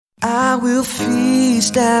I will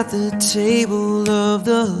feast at the table of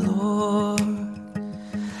the Lord.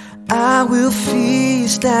 I will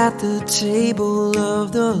feast at the table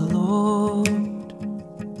of the Lord.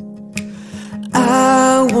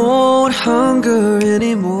 I won't hunger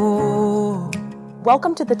anymore.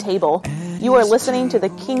 Welcome to The Table. You are listening to the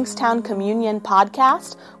Kingstown Communion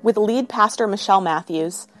podcast with lead pastor Michelle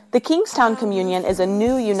Matthews. The Kingstown Communion is a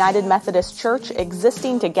new United Methodist church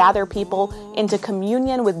existing to gather people into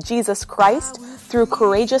communion with Jesus Christ through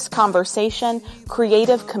courageous conversation,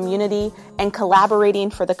 creative community, and collaborating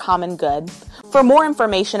for the common good. For more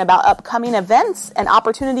information about upcoming events and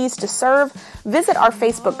opportunities to serve, visit our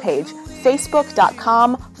Facebook page,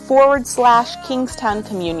 facebook.com/Kingstown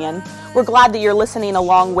Communion. We're glad that you're listening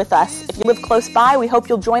along with us. If you live close by, we hope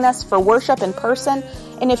you'll join us for worship in person.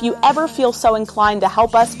 And if you ever feel so inclined to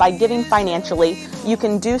help us by giving financially, you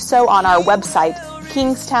can do so on our website,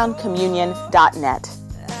 kingstowncommunion.net.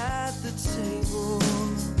 At the table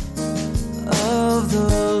of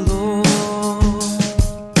the Lord,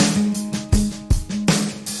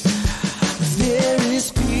 there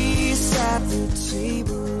is peace at the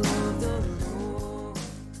table of the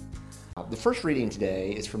Lord. The first reading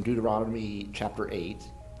today is from Deuteronomy chapter 8.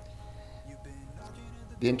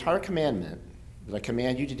 The entire commandment that I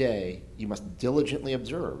command you today, you must diligently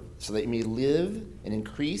observe, so that you may live and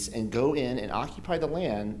increase and go in and occupy the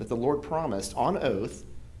land that the Lord promised on oath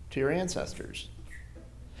to your ancestors.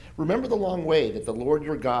 Remember the long way that the Lord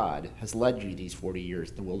your God has led you these 40 years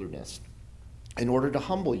in the wilderness, in order to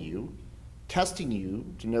humble you, testing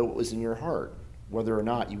you to know what was in your heart, whether or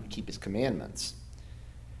not you would keep his commandments.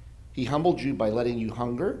 He humbled you by letting you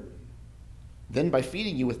hunger, then by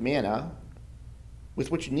feeding you with manna, with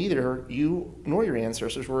which neither you nor your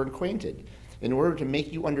ancestors were acquainted, in order to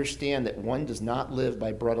make you understand that one does not live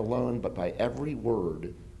by bread alone, but by every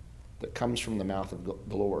word that comes from the mouth of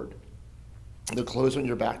the Lord. The clothes on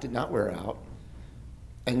your back did not wear out,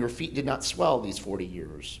 and your feet did not swell these 40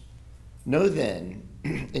 years. Know then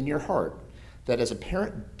in your heart that as a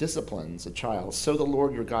parent disciplines a child, so the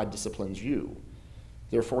Lord your God disciplines you.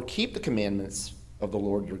 Therefore keep the commandments of the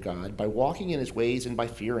Lord your God by walking in his ways and by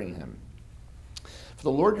fearing him. For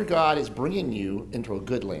the Lord your God is bringing you into a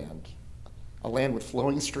good land, a land with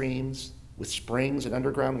flowing streams, with springs and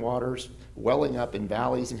underground waters welling up in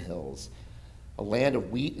valleys and hills, a land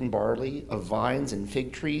of wheat and barley, of vines and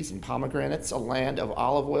fig trees and pomegranates, a land of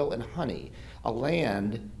olive oil and honey, a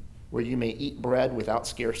land where you may eat bread without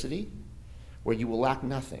scarcity, where you will lack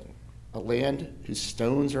nothing, a land whose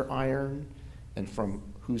stones are iron and from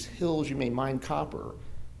whose hills you may mine copper.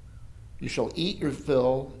 You shall eat your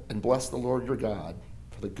fill and bless the Lord your God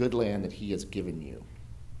for the good land that he has given you.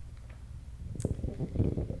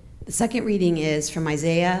 The second reading is from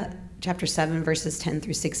Isaiah chapter 7, verses 10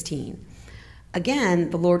 through 16.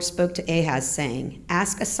 Again, the Lord spoke to Ahaz, saying,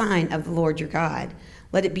 "Ask a sign of the Lord your God.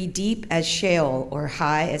 Let it be deep as Sheol or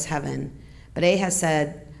high as heaven." But Ahaz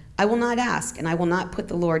said, "I will not ask, and I will not put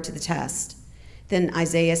the Lord to the test." Then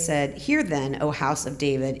Isaiah said, "Hear then, O house of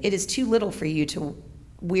David, it is too little for you to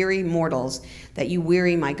weary mortals, that you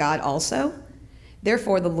weary my God also?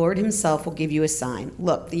 Therefore the Lord himself will give you a sign.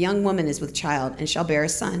 Look, the young woman is with child, and shall bear a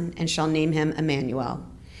son, and shall name him Emmanuel.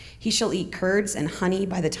 He shall eat curds and honey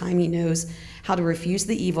by the time he knows how to refuse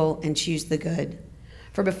the evil and choose the good.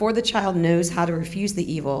 For before the child knows how to refuse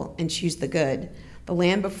the evil and choose the good, the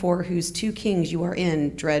land before whose two kings you are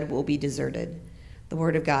in, dread will be deserted." The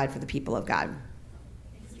word of God for the people of God.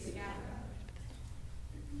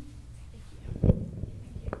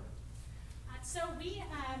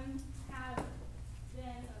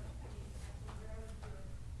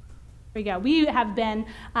 There we go. We have been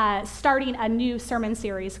starting a new sermon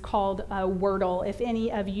series called Wordle. If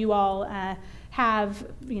any of you all have,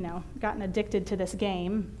 gotten addicted to this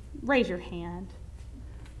game, raise your hand.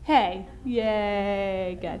 Hey,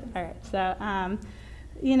 yay, good. All right, so,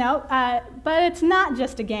 but it's not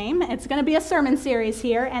just a game. It's going to be a sermon series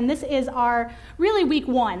here, and this is our, really, week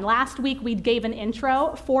one. Last week we gave an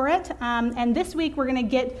intro for it, and this week we're going to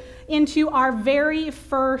get into our very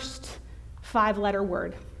first 5-letter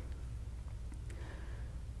word.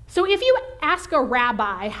 So if you ask a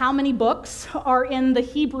rabbi how many books are in the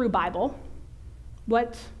Hebrew Bible,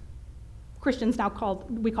 what Christians now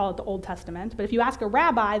we call it the Old Testament, but if you ask a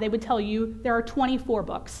rabbi, they would tell you there are 24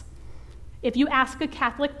 books. If you ask a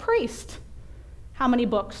Catholic priest how many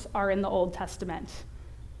books are in the Old Testament,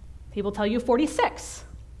 he will tell you 46.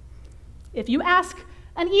 If you ask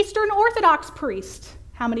an Eastern Orthodox priest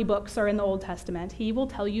how many books are in the Old Testament, he will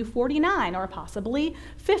tell you 49 or possibly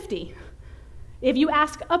 50. If you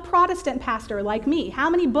ask a Protestant pastor like me, how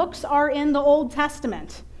many books are in the Old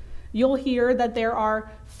Testament? you'll hear that there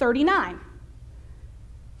are 39.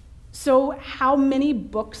 So how many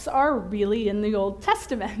books are really in the Old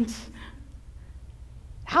Testament?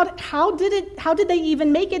 How did they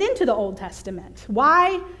even make it into the Old Testament?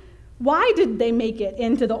 Why did they make it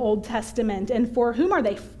into the Old Testament? And for whom are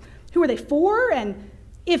they? Who are they for? And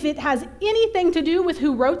if it has anything to do with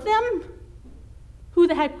who wrote them, who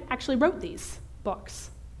the heck actually wrote these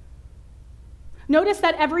books? Notice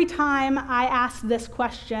that every time I asked this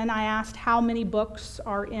question, I asked how many books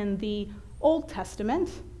are in the Old Testament.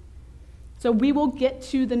 So we will get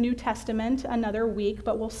to the New Testament another week,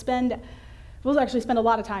 but we'll actually spend a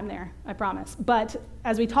lot of time there, I promise. But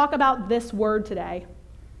as we talk about this word today,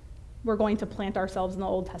 we're going to plant ourselves in the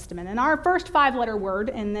Old Testament. And our first 5-letter word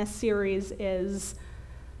in this series is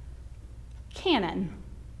canon.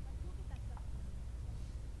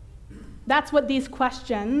 That's what these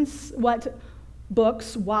questions, what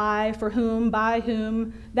books, why, for whom, by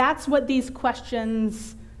whom, that's what these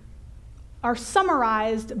questions are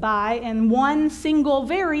summarized by in one single,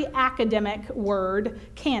 very academic word,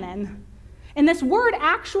 canon. And this word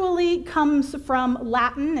actually comes from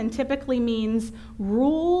Latin and typically means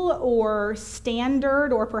rule or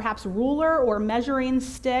standard or perhaps ruler or measuring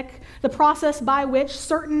stick, the process by which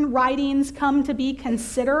certain writings come to be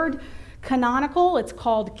considered canonical. It's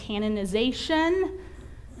called canonization.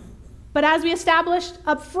 But as we established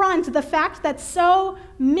up front, the fact that so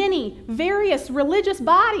many various religious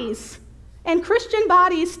bodies and Christian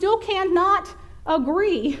bodies still cannot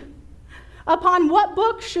agree upon what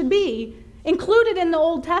book should be included in the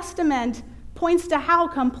Old Testament points to how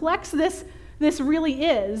complex this really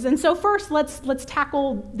is. And so first, let's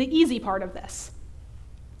tackle the easy part of this.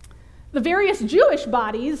 The various Jewish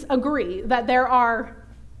bodies agree that there are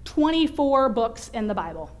 24 books in the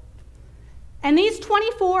Bible. And these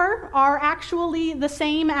 24 are actually the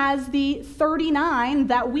same as the 39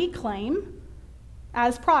 that we claim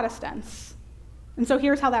as Protestants. And so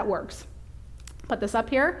here's how that works. Put this up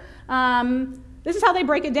here. This is how they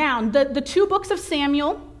break it down. The 2 books of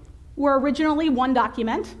Samuel were originally one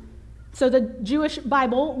document. So the Jewish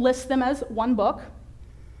Bible lists them as one book.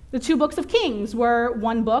 The 2 books of Kings were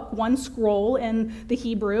one book, one scroll in the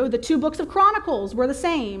Hebrew. The 2 books of Chronicles were the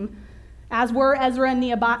same, as were Ezra and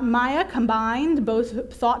Nehemiah combined,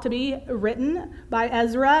 both thought to be written by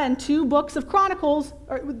Ezra, and 2 books of Chronicles,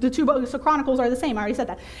 the 2 books of Chronicles are the same, I already said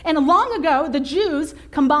that. And long ago, the Jews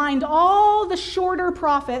combined all the shorter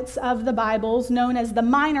prophets of the Bibles, known as the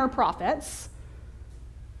minor prophets,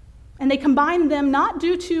 and they combined them not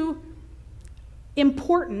due to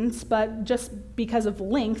importance, but just because of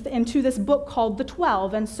length, into this book called the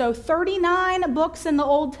 12. And so 39 books in the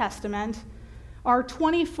Old Testament are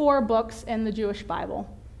 24 books in the Jewish Bible.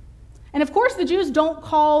 And of course, the Jews don't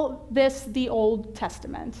call this the Old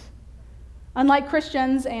Testament. Unlike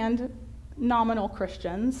Christians and nominal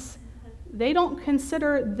Christians, they don't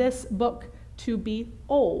consider this book to be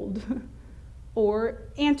old or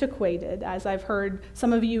antiquated, as I've heard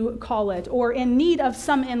some of you call it, or in need of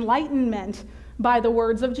some enlightenment by the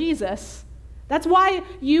words of Jesus. That's why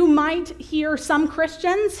you might hear some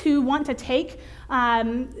Christians who want to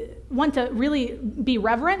really be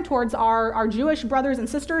reverent towards our Jewish brothers and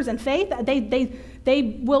sisters in faith.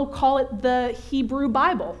 They will call it the Hebrew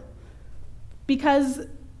Bible because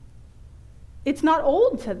it's not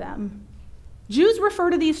old to them. Jews refer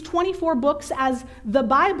to these 24 books as the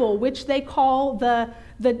Bible, which they call the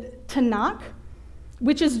Tanakh,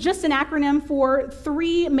 which is just an acronym for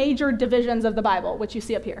 3 major divisions of the Bible, which you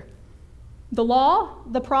see up here. The law,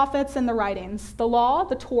 the prophets, and the writings. The law,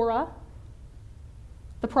 the Torah.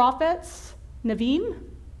 The prophets, Nevi'im.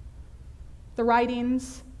 The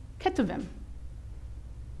writings, Ketuvim.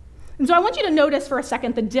 And so I want you to notice for a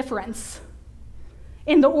second the difference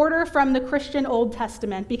in the order from the Christian Old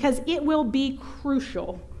Testament, because it will be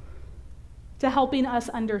crucial to helping us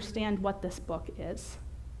understand what this book is.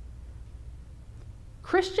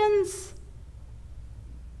 Christians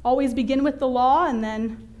always begin with the law, and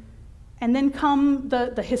then come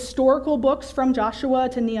the historical books from Joshua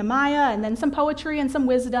to Nehemiah, and then some poetry and some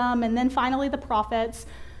wisdom, and then finally the prophets.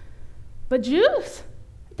 But Jews,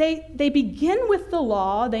 they begin with the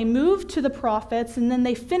law, they move to the prophets, and then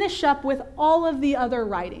they finish up with all of the other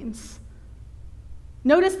writings.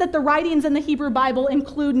 Notice that the writings in the Hebrew Bible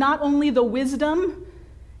include not only the wisdom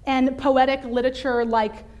and poetic literature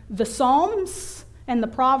like the Psalms and the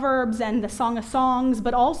Proverbs and the Song of Songs,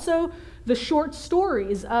 but also the short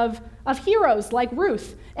stories of heroes like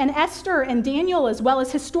Ruth and Esther and Daniel, as well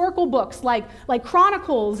as historical books like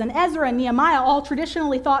Chronicles and Ezra and Nehemiah, all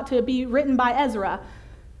traditionally thought to be written by Ezra.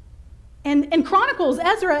 And Chronicles,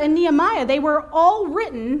 Ezra, and Nehemiah, they were all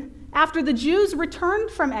written after the Jews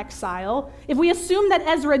returned from exile, if we assume that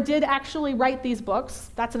Ezra did actually write these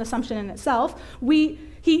books, that's an assumption in itself,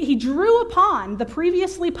 he drew upon the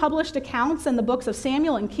previously published accounts in the books of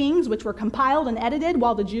Samuel and Kings, which were compiled and edited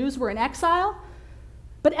while the Jews were in exile.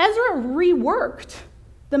 But Ezra reworked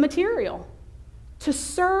the material to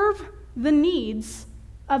serve the needs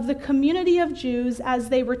of the community of Jews as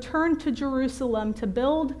they returned to Jerusalem to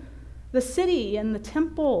build the city and the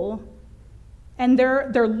temple and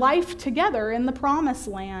their life together in the Promised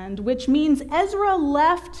Land, which means Ezra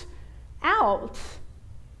left out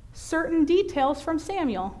certain details from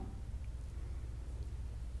Samuel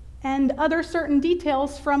and other certain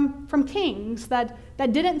details from Kings that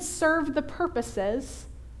didn't serve the purposes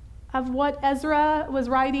of what Ezra was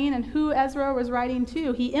writing and who Ezra was writing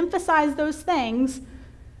to. He emphasized those things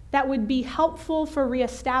that would be helpful for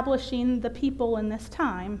reestablishing the people in this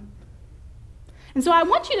time. And so I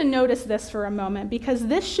want you to notice this for a moment, because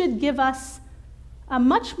this should give us a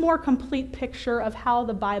much more complete picture of how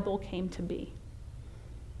the Bible came to be.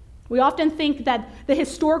 We often think that the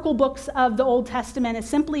historical books of the Old Testament is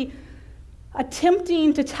simply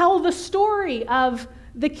attempting to tell the story of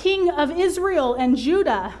the king of Israel and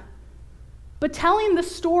Judah. But telling the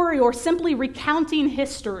story or simply recounting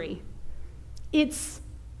history, it's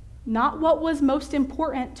not what was most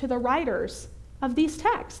important to the writers of these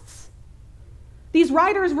texts. These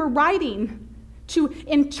writers were writing to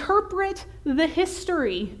interpret the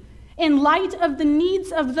history in light of the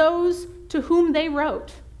needs of those to whom they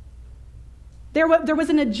wrote. There was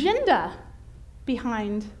an agenda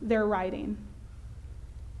behind their writing.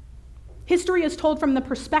 History is told from the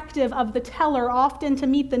perspective of the teller, often to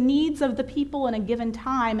meet the needs of the people in a given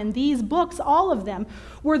time. And these books, all of them,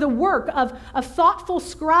 were the work of thoughtful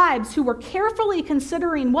scribes who were carefully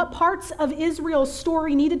considering what parts of Israel's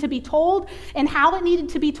story needed to be told and how it needed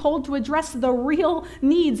to be told to address the real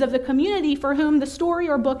needs of the community for whom the story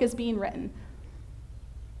or book is being written.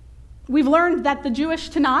 We've learned that the Jewish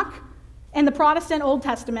Tanakh and the Protestant Old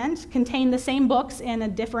Testament contain the same books in a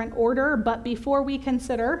different order, but before we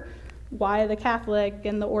consider why the Catholic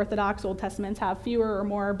and the Orthodox Old Testaments have fewer or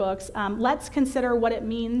more books, let's consider what it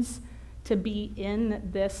means to be in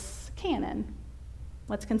this canon.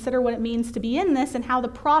 Let's consider what it means to be in this and how the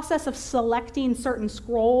process of selecting certain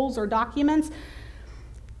scrolls or documents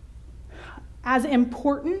as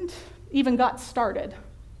important even got started.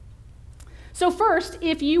 So first,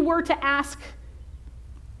 if you were to ask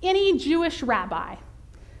any Jewish rabbi,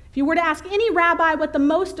 if you were to ask any rabbi what the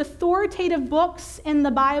most authoritative books in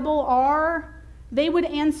the Bible are, they would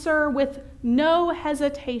answer with no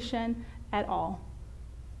hesitation at all.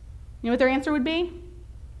 You know what their answer would be?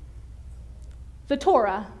 The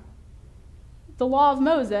Torah, the Law of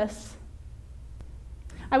Moses.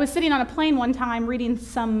 I was sitting on a plane one time reading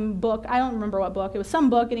some book. I don't remember what book. It was some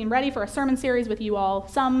book, getting ready for a sermon series with you all.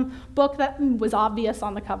 Some book that was obvious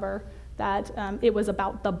on the cover that it was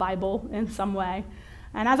about the Bible in some way.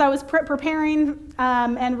 And as I was preparing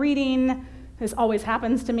and reading, this always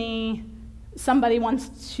happens to me, somebody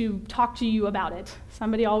wants to talk to you about it.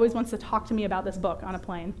 Somebody always wants to talk to me about this book on a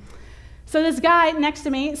plane. So this guy next to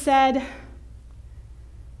me said,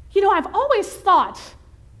 I've always thought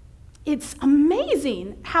it's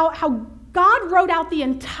amazing how God wrote out the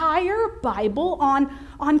entire Bible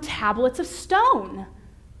on tablets of stone.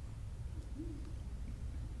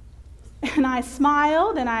 And I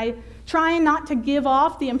smiled, and I, trying not to give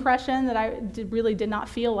off the impression that I really did not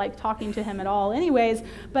feel like talking to him at all anyways,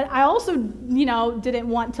 but I also, didn't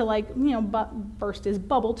want to burst his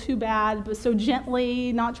bubble too bad, but so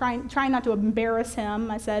gently, trying not to embarrass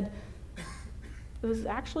him, I said, it was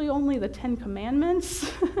actually only the 10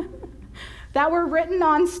 Commandments that were written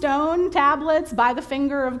on stone tablets by the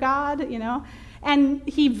finger of God, And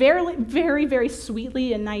he very, very, very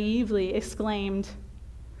sweetly and naively exclaimed,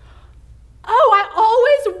 "Oh, I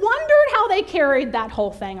always wondered how they carried that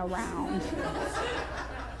whole thing around."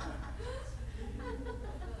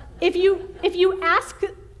 If you ask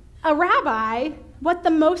a rabbi what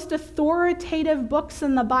the most authoritative books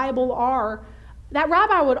in the Bible are, that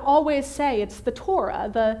rabbi would always say it's the Torah,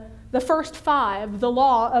 the first 5, the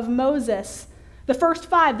Law of Moses, the first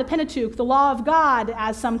 5, the Pentateuch, the Law of God,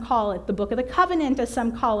 as some call it, the Book of the Covenant, as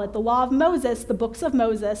some call it, the Law of Moses, the books of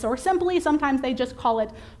Moses, or simply sometimes they just call it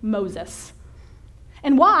Moses.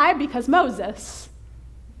 And why? Because Moses.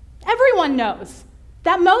 Everyone knows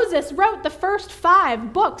that Moses wrote the first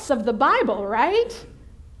 5 books of the Bible, right?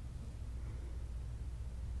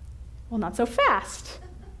 Well, not so fast.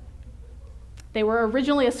 They were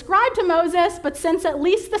originally ascribed to Moses, but since at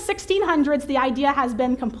least the 1600s, the idea has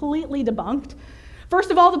been completely debunked. First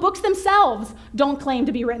of all, the books themselves don't claim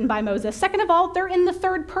to be written by Moses. Second of all, they're in the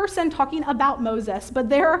third person talking about Moses. But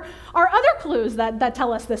there are other clues that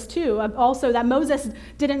tell us this too. Also, that Moses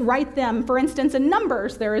didn't write them. For instance, in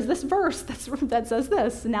Numbers, there is this verse that says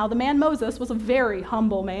this: "Now the man Moses was a very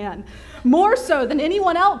humble man, more so than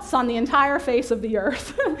anyone else on the entire face of the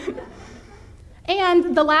earth."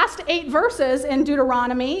 And the last 8 verses in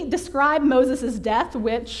Deuteronomy describe Moses' death,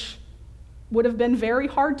 which would have been very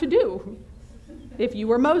hard to do if you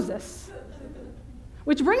were Moses.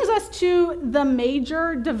 Which brings us to the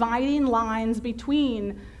major dividing lines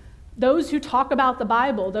between those who talk about the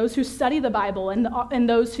Bible, those who study the Bible, and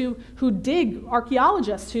those who dig,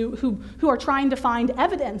 archaeologists who are trying to find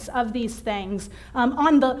evidence of these things.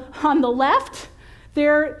 On the left,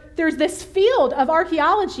 there's this field of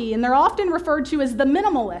archaeology, and they're often referred to as the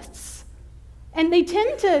minimalists. And they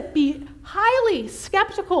tend to be highly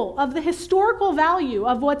skeptical of the historical value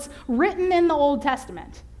of what's written in the Old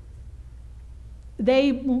Testament.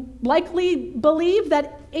 They likely believe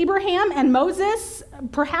that Abraham and Moses,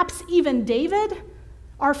 perhaps even David,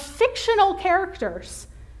 are fictional characters.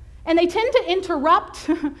 And they tend to interrupt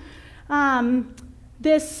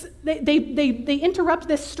They interrupt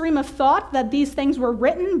this stream of thought that these things were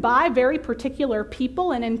written by very particular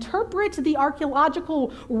people and interpret the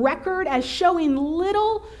archaeological record as showing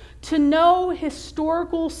little to no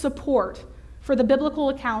historical support for the biblical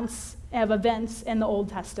accounts of events in the Old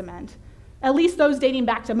Testament, at least those dating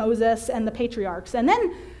back to Moses and the patriarchs. And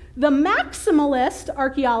then the maximalist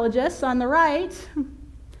archaeologists on the right,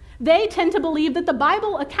 they tend to believe that the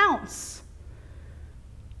Bible accounts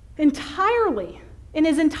entirely and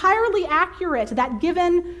is entirely accurate, that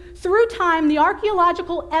given through time, the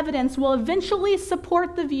archaeological evidence will eventually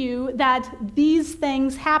support the view that these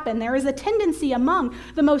things happen. There is a tendency among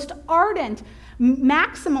the most ardent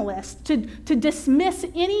maximalists to dismiss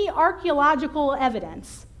any archaeological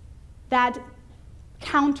evidence that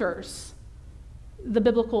counters the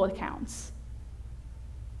biblical accounts.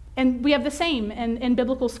 And we have the same in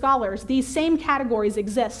biblical scholars. These same categories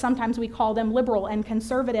exist. Sometimes we call them liberal and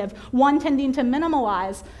conservative, one tending to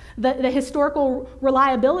minimalize the historical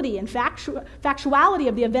reliability and factuality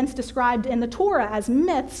of the events described in the Torah as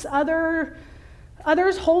myths,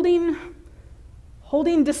 others holding,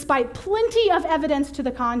 despite plenty of evidence to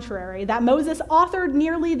the contrary, that Moses authored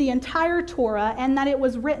nearly the entire Torah and that it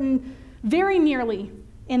was written very nearly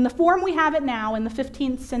in the form we have it now in the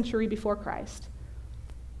 15th century before Christ.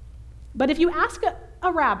 But if you ask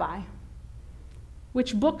a rabbi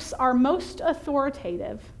which books are most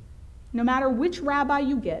authoritative, no matter which rabbi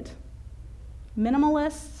you get,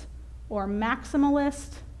 minimalist or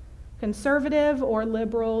maximalist, conservative or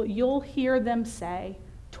liberal, you'll hear them say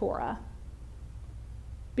Torah.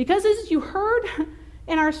 Because as you heard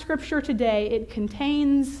in our scripture today, it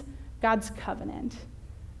contains God's covenant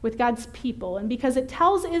with God's people, and because it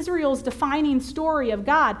tells Israel's defining story of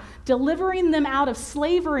God delivering them out of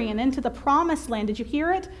slavery and into the promised land. Did you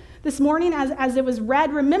hear it this morning as it was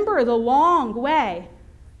read? Remember the long way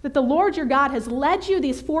that the Lord your God has led you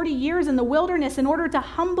these 40 years in the wilderness in order to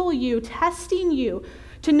humble you, testing you,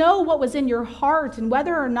 to know what was in your heart and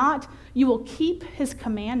whether or not you will keep his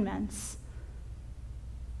commandments.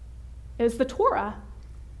 It was the Torah.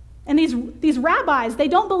 And these rabbis, they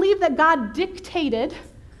don't believe that God dictated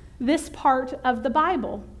this part of the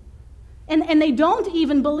Bible. And they don't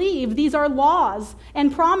even believe these are laws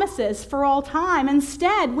and promises for all time.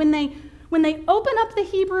 Instead, when they open up the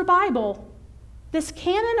Hebrew Bible, this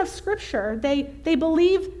canon of Scripture, they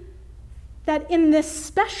believe that in this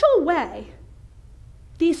special way,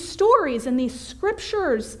 these stories and these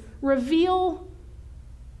scriptures reveal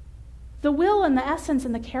the will and the essence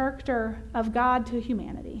and the character of God to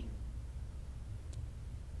humanity.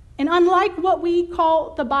 And unlike what we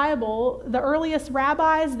call the Bible, the earliest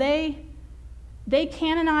rabbis, they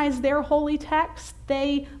canonized their holy text.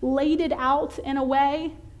 They laid it out in a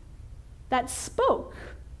way that spoke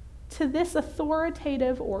to this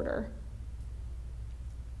authoritative order.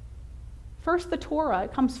 First, the Torah,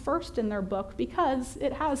 it comes first in their book because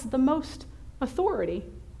it has the most authority.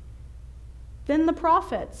 Then the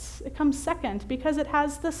prophets, it comes second because it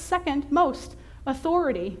has the second most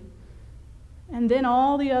authority. And then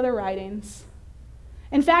all the other writings.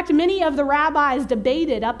 In fact, many of the rabbis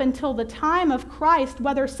debated up until the time of Christ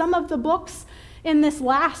whether some of the books in this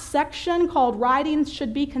last section called writings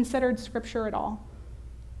should be considered scripture at all.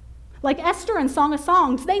 Like Esther and Song of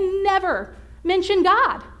Songs, they never mention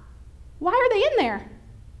God. Why are they in there?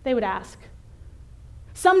 They would ask.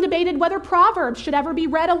 Some debated whether Proverbs should ever be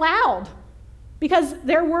read aloud because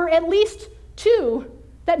there were at least 2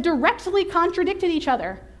 that directly contradicted each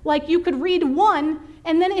other. Like you could read one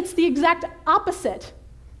and then it's the exact opposite.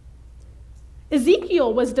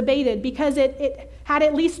 Ezekiel was debated because it had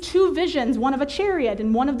at least two visions, one of a chariot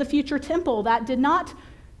and one of the future temple, that did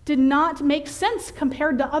not make sense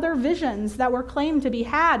compared to other visions that were claimed to be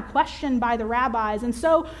questioned by the rabbis. And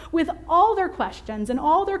so with all their questions and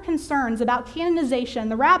all their concerns about canonization,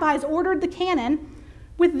 the rabbis ordered the canon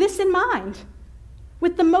with this in mind,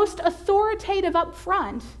 with the most authoritative up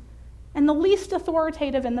front and the least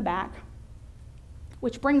authoritative in the back.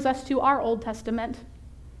 Which brings us to our Old Testament.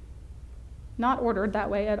 Not ordered that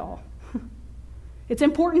way at all. It's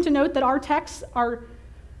important to note that our texts are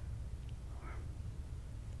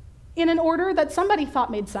in an order that somebody thought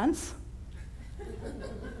made sense.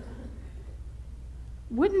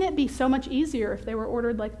 Wouldn't it be so much easier if they were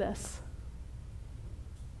ordered like this?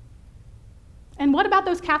 And what about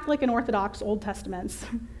those Catholic and Orthodox Old Testaments?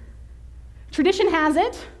 Tradition has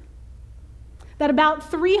it that about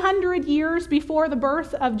 300 years before the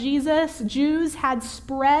birth of Jesus, Jews had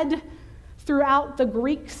spread throughout the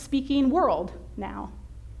Greek-speaking world now.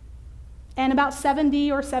 And about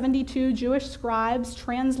 70 or 72 Jewish scribes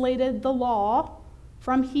translated the law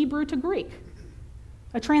from Hebrew to Greek,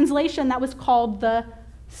 a translation that was called the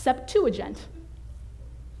Septuagint,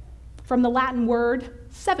 from the Latin word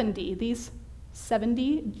 70, these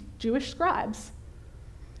 70 Jewish scribes.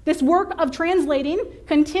 This work of translating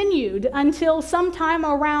continued until sometime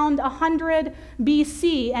around 100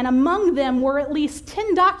 BC, and among them were at least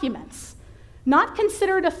 10 documents not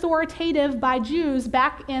considered authoritative by Jews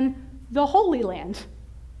back in the Holy Land.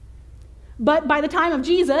 But by the time of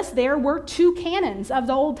Jesus, there were two canons of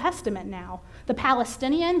the Old Testament now, the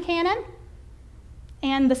Palestinian canon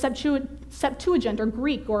and the Septuagint, or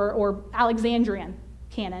Greek or Alexandrian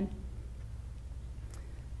canon.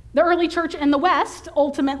 The early church in the West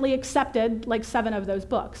ultimately accepted like 7 of those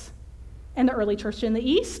books. And the early church in the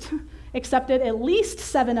East accepted at least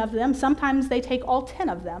 7 of them. Sometimes they take all 10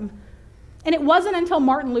 of them. And it wasn't until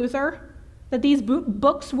Martin Luther that these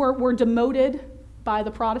books were demoted by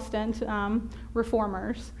the Protestant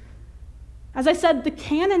reformers. As I said, the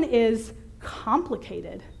canon is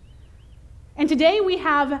complicated. And today we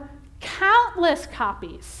have countless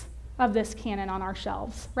copies of this canon on our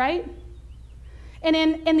shelves, right? And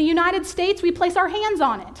in the United States, we place our hands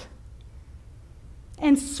on it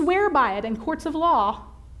and swear by it in courts of law.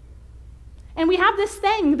 And we have this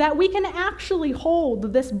thing that we can actually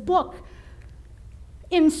hold this book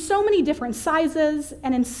in so many different sizes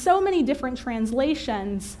and in so many different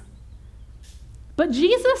translations. But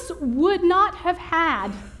Jesus would not have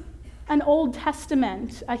had an Old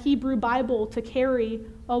Testament, a Hebrew Bible to carry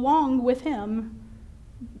along with him.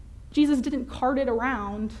 Jesus didn't cart it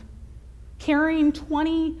around. Carrying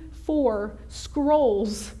 24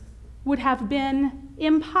 scrolls would have been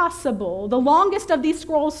impossible. The longest of these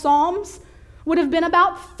scrolls, Psalms, would have been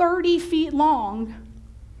about 30 feet long.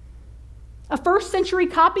 A first-century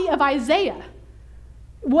copy of Isaiah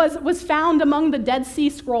was found among the Dead Sea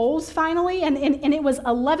Scrolls, finally, and it was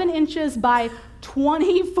 11 inches by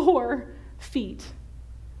 24 feet.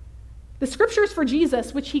 The scriptures for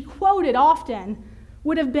Jesus, which he quoted often,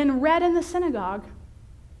 would have been read in the synagogue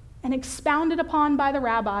and expounded upon by the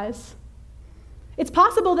rabbis. It's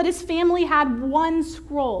possible that his family had one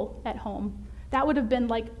scroll at home. That would have been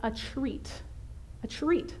like a treat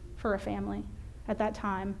for a family at that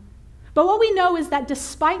time. But what we know is that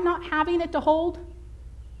despite not having it to hold,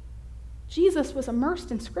 Jesus was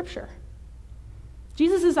immersed in Scripture.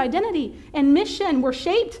 Jesus' identity and mission were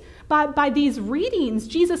shaped by these readings.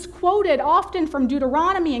 Jesus quoted often from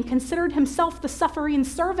Deuteronomy and considered himself the suffering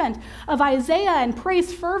servant of Isaiah and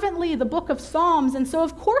praised fervently the book of Psalms. And so,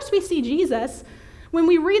 of course, we see Jesus when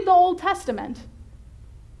we read the Old Testament.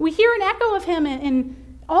 We hear an echo of him in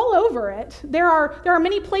all over it. There are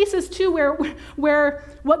many places, too, where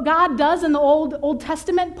what God does in the Old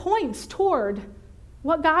Testament points toward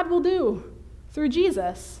what God will do through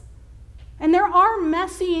Jesus. And there are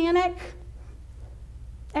messianic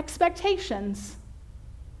expectations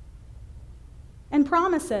and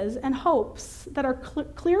promises and hopes that are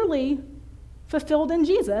clearly fulfilled in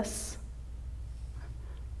Jesus.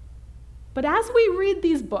 But as we read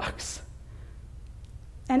these books,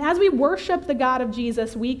 and as we worship the God of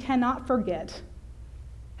Jesus, we cannot forget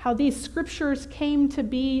how these scriptures came to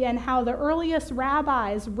be and how the earliest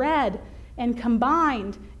rabbis read and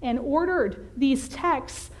combined and ordered these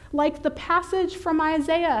texts, like the passage from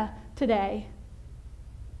Isaiah today.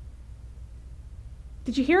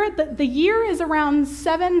 Did you hear it? The year is around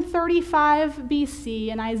 735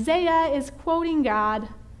 BC, and Isaiah is quoting God,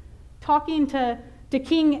 talking to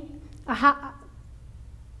King Ahaz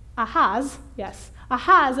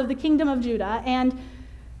of the kingdom of Judah, and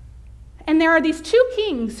And there are these two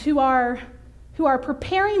kings who are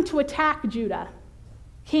preparing to attack Judah.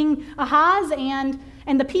 King Ahaz and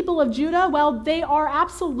the people of Judah, well, they are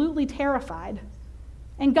absolutely terrified.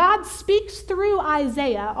 And God speaks through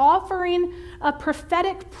Isaiah, offering a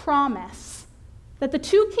prophetic promise that the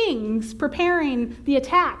two kings preparing the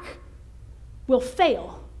attack will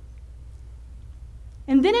fail.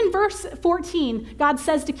 And then in verse 14, God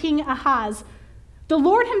says to King Ahaz, "The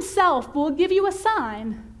Lord himself will give you a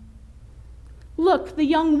sign. Look, the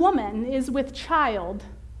young woman is with child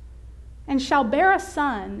and shall bear a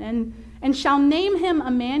son and shall name him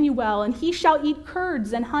Emmanuel, and he shall eat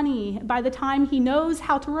curds and honey by the time he knows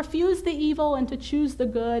how to refuse the evil and to choose the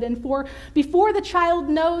good. And before the child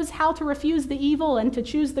knows how to refuse the evil and to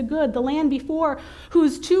choose the good, the land before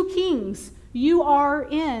whose two kings you are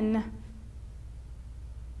in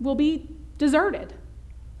will be deserted."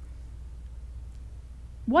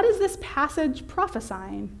 What is this passage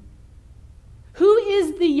prophesying? Who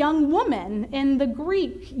is the young woman? In the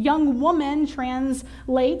Greek, young woman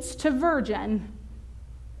translates to virgin.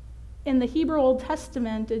 In the Hebrew Old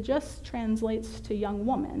Testament, it just translates to young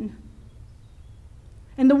woman.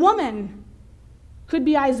 And the woman could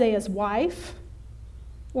be Isaiah's wife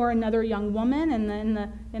or another young woman. And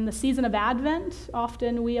in the season of Advent,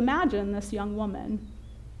 often we imagine this young woman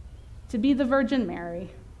to be the Virgin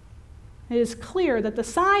Mary. It is clear that the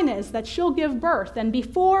sign is that she'll give birth, and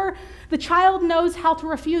before the child knows how to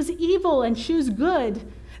refuse evil and choose good,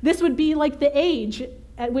 this would be like the age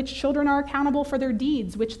at which children are accountable for their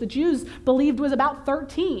deeds, which the Jews believed was about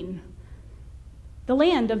 13. The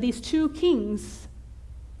land of these two kings,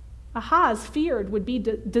 Ahaz feared would be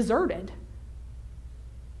deserted.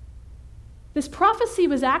 This prophecy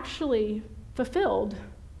was actually fulfilled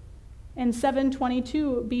in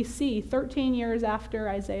 722 BC, 13 years after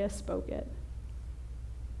Isaiah spoke it.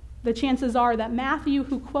 The chances are that Matthew,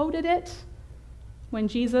 who quoted it when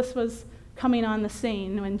Jesus was coming on the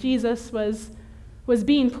scene, when Jesus was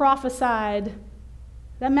being prophesied,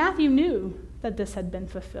 that Matthew knew that this had been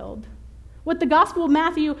fulfilled. What the gospel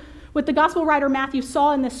writer Matthew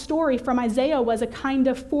saw in this story from Isaiah was a kind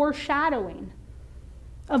of foreshadowing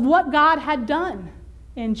of what God had done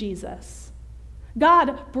in Jesus.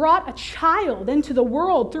 God brought a child into the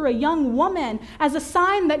world through a young woman as a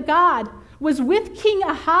sign that God was with King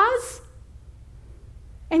Ahaz,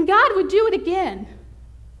 and God would do it again.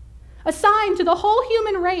 A sign to the whole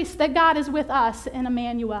human race that God is with us in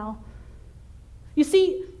Emmanuel. You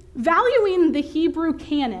see, valuing the Hebrew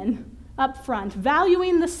canon up front,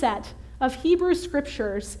 valuing the set of Hebrew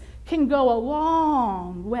scriptures can go a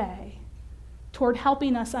long way toward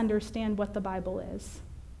helping us understand what the Bible is.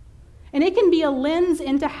 And it can be a lens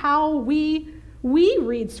into how we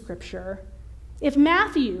read Scripture. If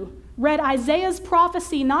Matthew read Isaiah's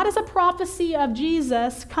prophecy not as a prophecy of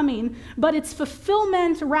Jesus coming, but its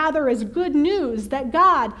fulfillment rather as good news that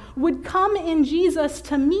God would come in Jesus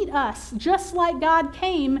to meet us, just like God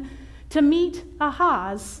came to meet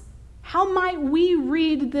Ahaz, how might we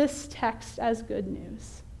read this text as good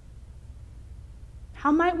news?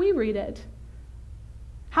 How might we read it?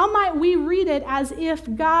 How might we read it as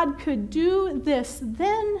if God could do this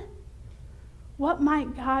then? What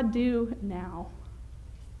might God do now?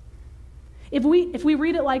 If we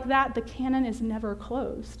read it like that, the canon is never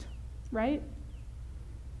closed, right?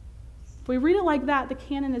 If we read it like that, the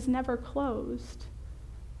canon is never closed.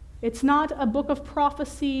 It's not a book of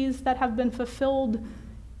prophecies that have been fulfilled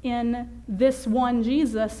in this one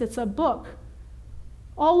Jesus. It's a book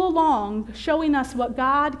all along showing us what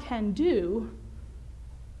God can do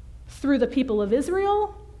through the people of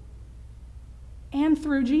Israel and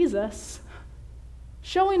through Jesus,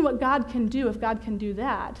 showing what God can do. If God can do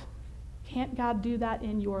that, can't God do that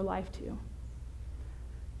in your life too?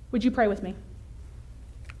 Would you pray with me?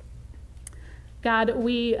 God,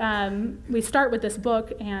 we start with this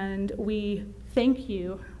book, and we thank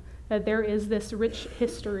you that there is this rich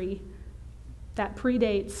history that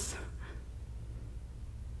predates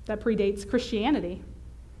Christianity.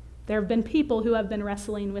 There have been people who have been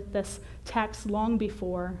wrestling with this text long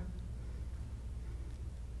before.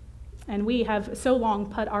 And we have so long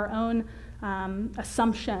put our own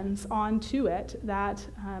assumptions onto it that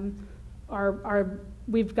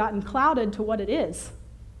we've gotten clouded to what it is.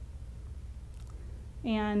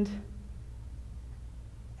 And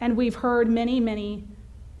we've heard many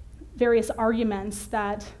various arguments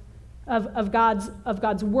that of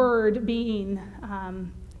God's word being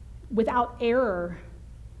without error.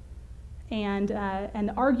 And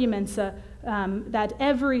arguments that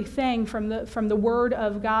everything from the Word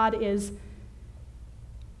of God is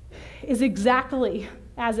exactly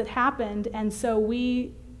as it happened, and so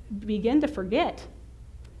we begin to forget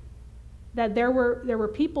that there were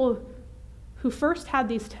people who first had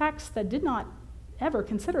these texts that did not ever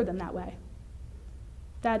consider them that way,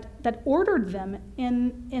 that ordered them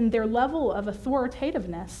in their level of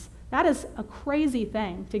authoritativeness. That is a crazy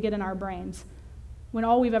thing to get in our brains when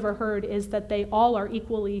all we've ever heard is that they all are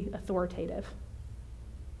equally authoritative,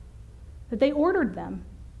 that they ordered them.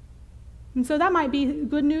 And so that might be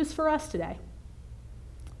good news for us today.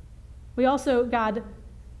 We also, God,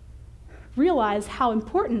 realize how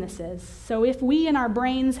important this is. So if we in our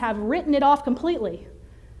brains have written it off completely,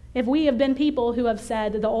 if we have been people who have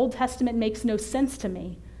said, the Old Testament makes no sense to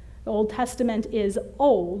me, the Old Testament is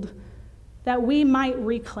old, that we might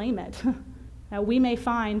reclaim it. That we may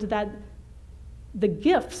find that the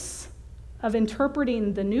gifts of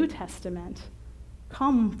interpreting the New Testament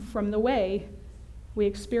come from the way we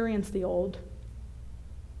experience the Old.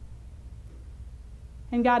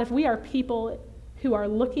 And God, if we are people who are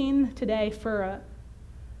looking today for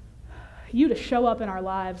you to show up in our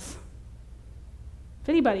lives, if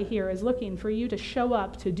anybody here is looking for you to show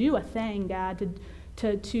up, to do a thing, God,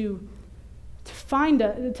 to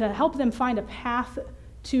help them find a path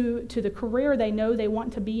to the career they know they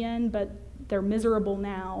want to be in, but they're miserable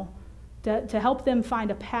now, to help them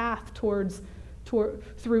find a path through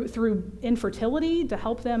infertility, to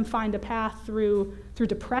help them find a path through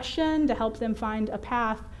depression, to help them find a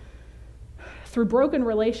path through broken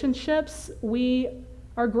relationships. We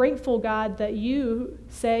are grateful, God, that you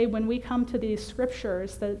say when we come to these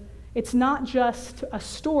scriptures that it's not just a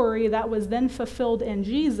story that was then fulfilled in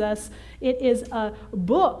Jesus. It is a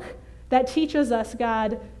book that teaches us,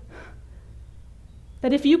 God,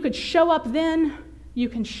 that if you could show up then, you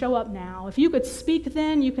can show up now. If you could speak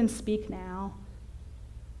then, you can speak now.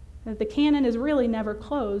 That the canon is really never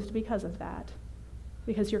closed because of that,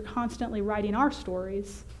 because you're constantly writing our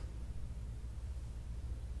stories.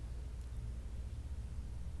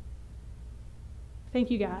 Thank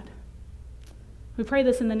you, God. We pray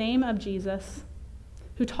this in the name of Jesus,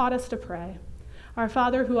 who taught us to pray. Our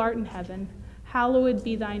Father who art in heaven, hallowed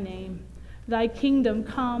be thy name. Thy kingdom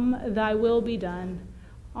come, thy will be done,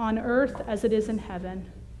 on earth as it is in heaven.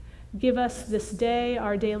 Give us this day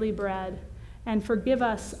our daily bread, and forgive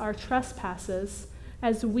us our trespasses,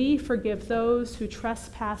 as we forgive those who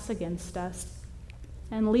trespass against us.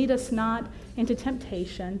 And lead us not into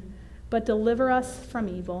temptation, but deliver us from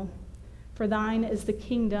evil. For thine is the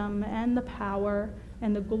kingdom and the power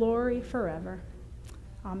and the glory forever.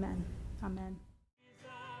 Amen. Amen.